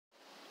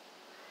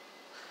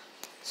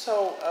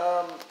So,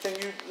 can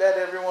you let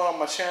everyone on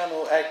my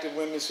channel, Active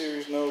Women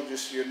Series, know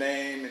just your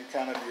name and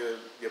kind of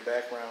your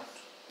background?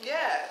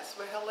 Yes,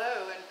 well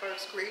hello and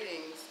first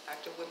greetings,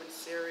 Active Women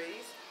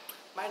Series.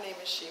 My name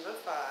is Shiva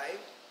Five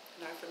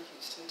and I'm from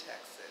Houston,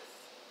 Texas.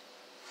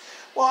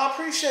 Well, I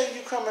appreciate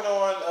you coming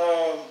on,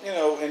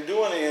 and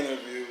doing the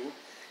interview.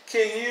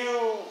 Can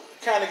you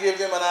kind of give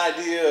them an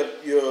idea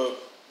of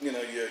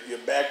your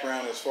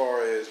background as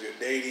far as your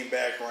dating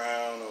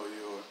background or your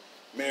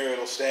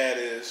marital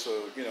status,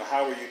 or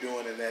how are you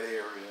doing in that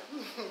area?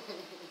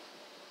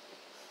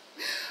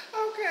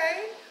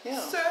 Okay. Yeah.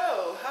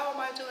 So, how am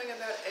I doing in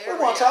that area?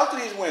 We want to talk to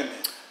these women.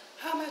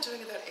 How am I doing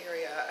in that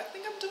area? I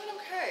think I'm doing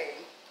okay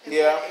in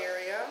Yeah. that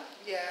area.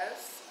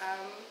 Yes.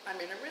 I'm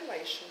in a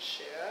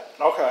relationship.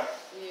 Okay.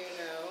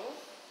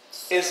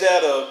 So, Is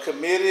that a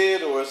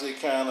committed, or is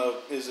it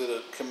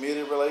a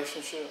committed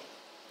relationship?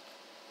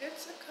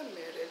 it's a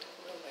committed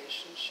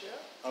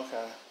relationship.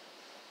 Okay.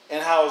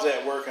 And how is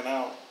that working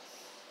out?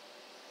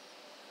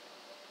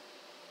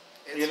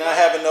 You're not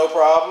having no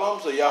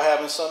problems, or y'all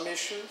having some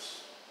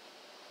issues?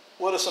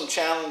 What are some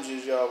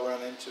challenges y'all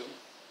run into?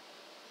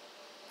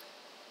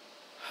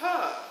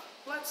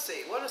 Let's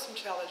see. What are some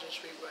challenges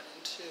we run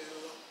into?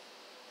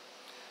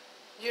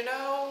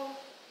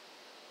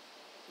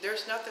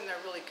 There's nothing that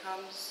really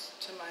comes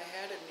to my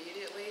head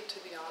immediately, to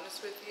be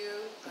honest with you.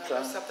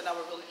 Okay. It's something I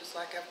would really just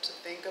like have to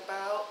think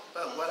about.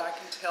 But what I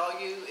can tell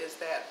you is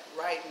that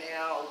right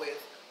now, with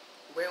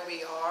where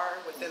we are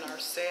within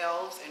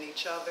ourselves and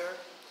each other,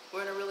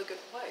 we're in a really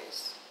good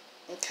place.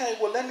 Okay,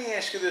 well, let me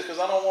ask you this, because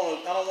I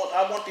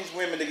want these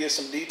women to get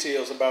some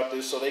details about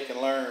this so they can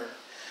learn.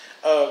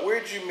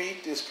 Where'd you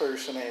meet this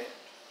person at?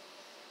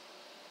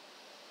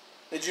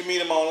 Did you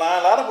meet him online?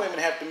 A lot of women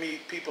have to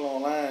meet people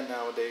online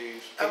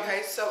nowadays.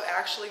 Okay, so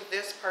actually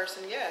this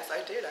person, yes,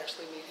 I did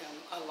actually meet him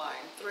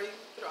online.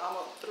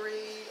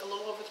 A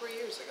little over 3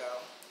 years ago.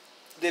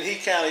 Did he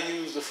kind of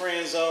use the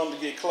friend zone to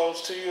get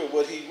close to you, or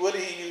what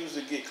did he use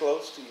to get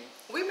close to you?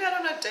 We met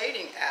on a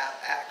dating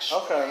app,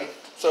 actually. Okay,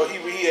 so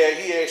he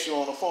asked you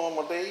on a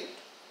formal date?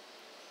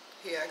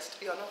 He asked to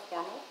be on a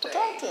formal date.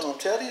 Talk to him.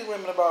 Tell these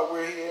women about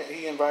where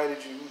he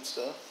invited you and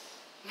stuff.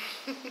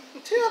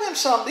 Tell them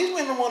something. These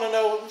women want to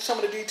know some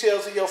of the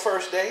details of your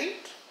first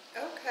date.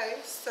 Okay,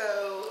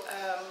 so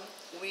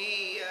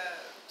we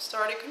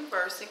started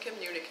conversing,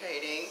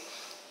 communicating.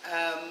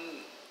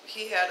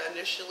 He had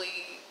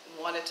initially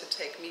wanted to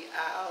take me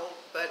out,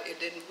 but it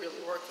didn't really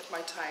work with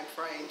my time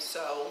frame.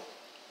 So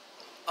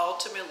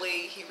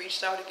ultimately, he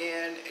reached out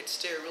again. It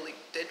still really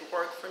didn't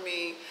work for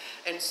me.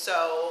 And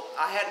so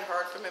I hadn't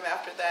heard from him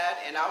after that.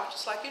 And I was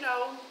just like,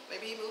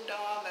 maybe he moved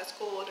on. That's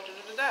cool.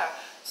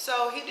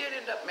 So he did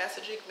end up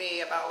messaging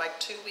me about like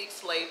 2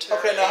 weeks later.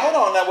 Okay, now hold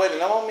on. Now wait a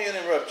minute. I don't mean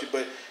to interrupt you,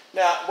 but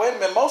now wait a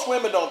minute. Most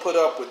women don't put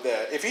up with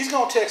that. If he's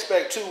going to text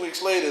back 2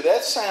 weeks later,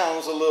 that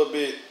sounds a little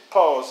bit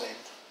pausing.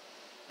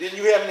 Didn't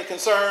you have any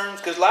concerns?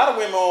 Because a lot of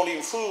women won't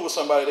even fool with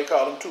somebody. They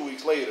call them 2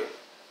 weeks later.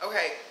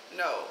 Okay,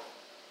 no.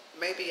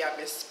 Maybe I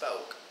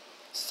misspoke.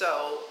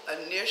 So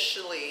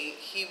initially,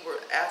 he were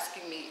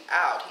asking me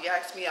out. He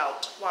asked me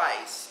out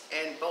twice,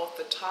 and both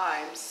the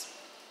times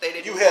they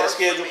didn't. You had a work for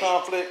schedule me.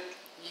 conflict?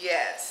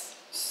 Yes.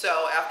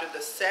 So after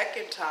the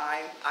second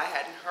time, I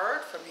hadn't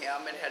heard from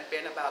him. It had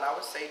been about, I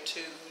would say, 2,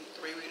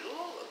 3 weeks,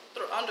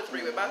 under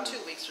 3 weeks, about 2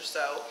 weeks or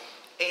so.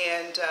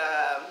 And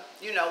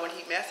when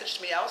he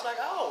messaged me, I was like,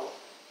 oh,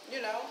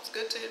 it's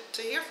good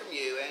to hear from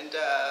you. And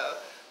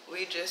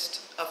we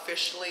just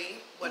officially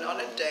went on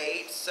a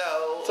date.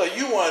 So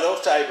you one of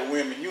those type of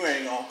women, you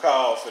ain't gonna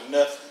call for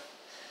nothing.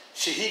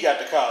 He got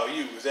to call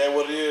you. Is that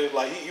what it is?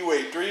 Like you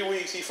wait 3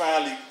 weeks, he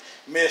finally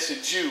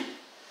messaged you,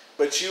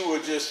 but you were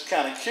just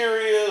kind of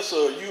curious,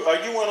 or are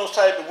you one of those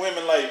type of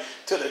women, like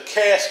till the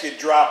casket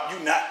drop, you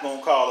not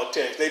gonna call or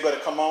text? They better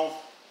come on.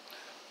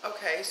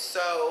 Okay,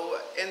 so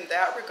in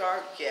that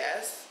regard,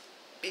 yes,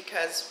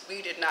 because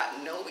we did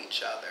not know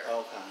each other.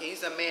 Okay.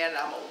 He's a man,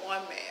 I'm a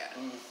woman.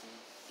 Mm-hmm.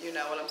 You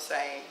know what I'm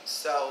saying?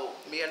 So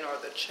men are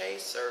the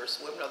chasers,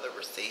 women are the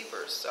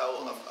receivers.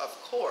 So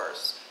of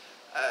course,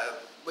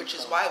 which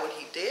is why when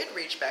he did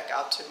reach back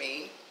out to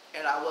me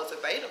and I was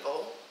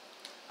available,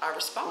 I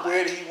responded.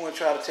 Where did he want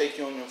to try to take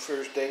you on your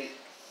first date?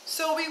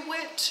 So we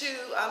went to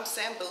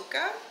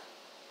Sambuca.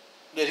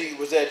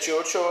 Was that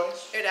your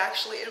choice? It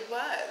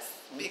was,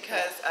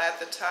 because at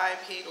the time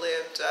he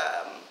lived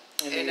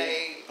in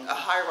a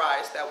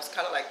high-rise that was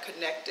kind of like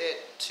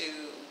connected to,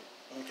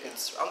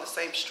 it's on the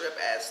same strip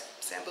as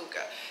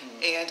Sambuca.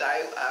 And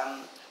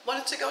I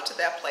wanted to go to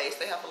that place.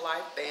 They have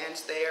live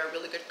bands there,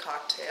 really good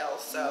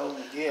cocktails. So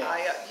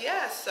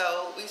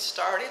so we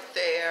started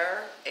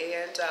there,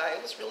 and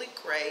it was really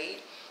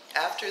great.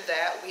 After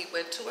that, we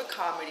went to a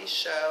comedy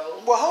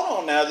show. Well, hold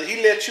on now. Did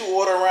he let you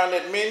order around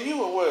that menu,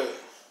 or what?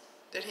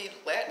 Did he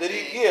let me?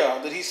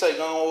 Did he say,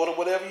 go and order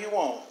whatever you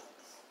want?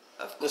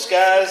 Of course. The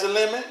sky is the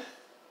limit?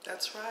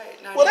 That's right.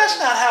 Well, that's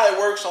not how it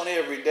works on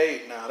every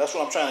date now. That's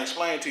what I'm trying to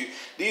explain to you.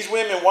 These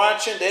women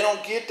watching, they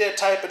don't get that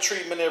type of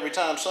treatment every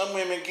time. Some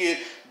women get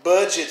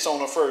budgets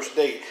on a first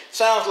date.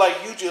 Sounds like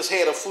you just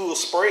had a full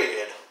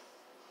spread.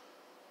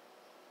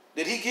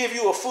 Did he give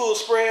you a full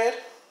spread?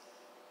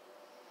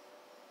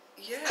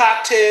 Yeah.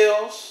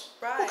 Cocktails?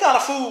 Right. What kind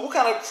of food? What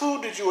kind of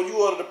food did you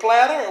order? The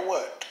platter or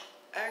what?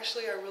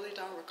 Actually, I really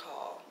don't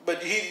recall.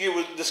 But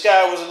the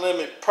sky was the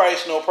limit.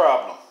 Price no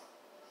problem.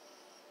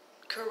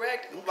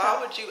 Correct. Okay. Why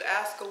would you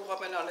ask a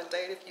woman on a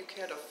date if you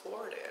can't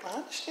afford it? I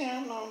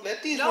understand. No,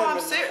 let these No, women.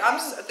 I'm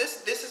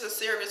serious. This is a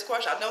serious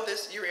question. I know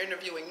this. You're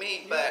interviewing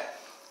me, but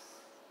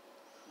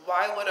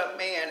why would a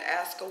man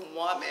ask a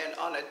woman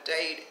on a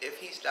date if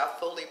he's not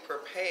fully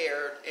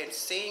prepared and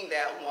seeing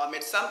that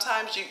woman?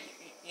 Sometimes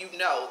you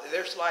know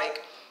there's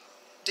like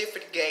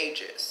different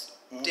gauges,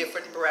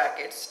 different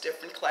brackets,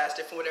 different class,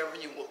 different whatever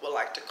you would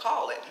like to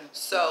call it.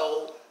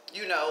 So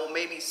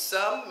maybe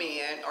some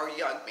men or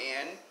young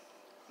men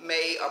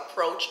may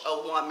approach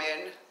a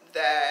woman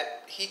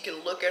that he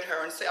can look at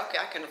her and say, okay,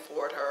 I can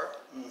afford her.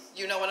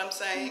 You know what I'm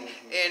saying?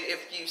 And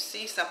if you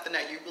see something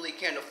that you really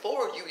can't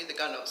afford, you're either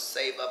going to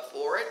save up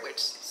for it, which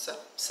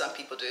some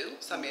people do,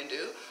 some men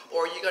do,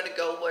 or you're going to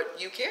go what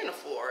you can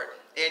afford.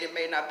 And it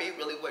may not be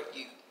really what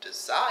you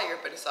desire,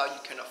 but it's all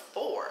you can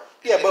afford.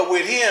 Yeah, but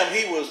with him,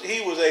 he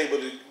was able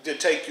to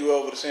take you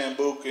over to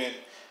Sambuca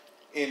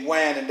and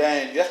wine and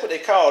dine. That's what they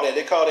call that.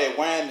 They call that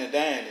wine and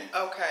dining.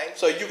 Okay.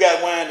 So you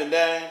got wine and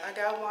dine? I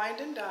got wine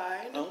and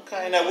dined.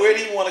 Okay. Now, where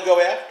do you want to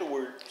go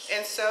afterwards?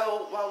 And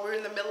so while we're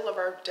in the middle of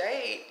our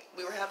date,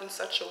 we were having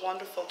such a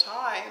wonderful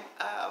time.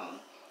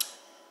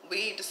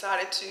 We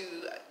decided to,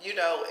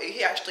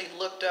 he actually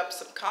looked up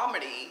some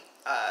comedy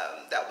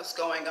that was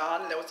going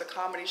on. And there was a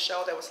comedy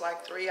show that was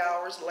like 3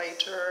 hours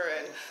later.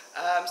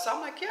 And so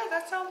I'm like, yeah,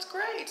 that sounds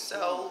great.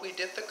 So we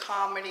did the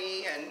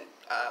comedy, and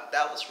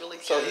that was really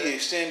good. So he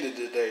extended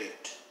the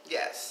date.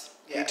 Yes.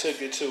 He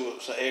took it to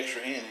some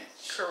extra innings.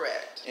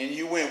 Correct. And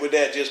you went with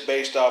that just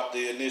based off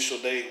the initial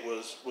date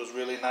was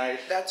really nice?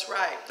 That's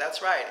right.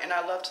 That's right. And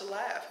I love to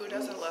laugh. Who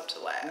doesn't love to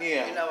laugh?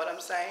 Yeah. You know what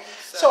I'm saying?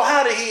 So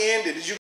how did he end it? Did you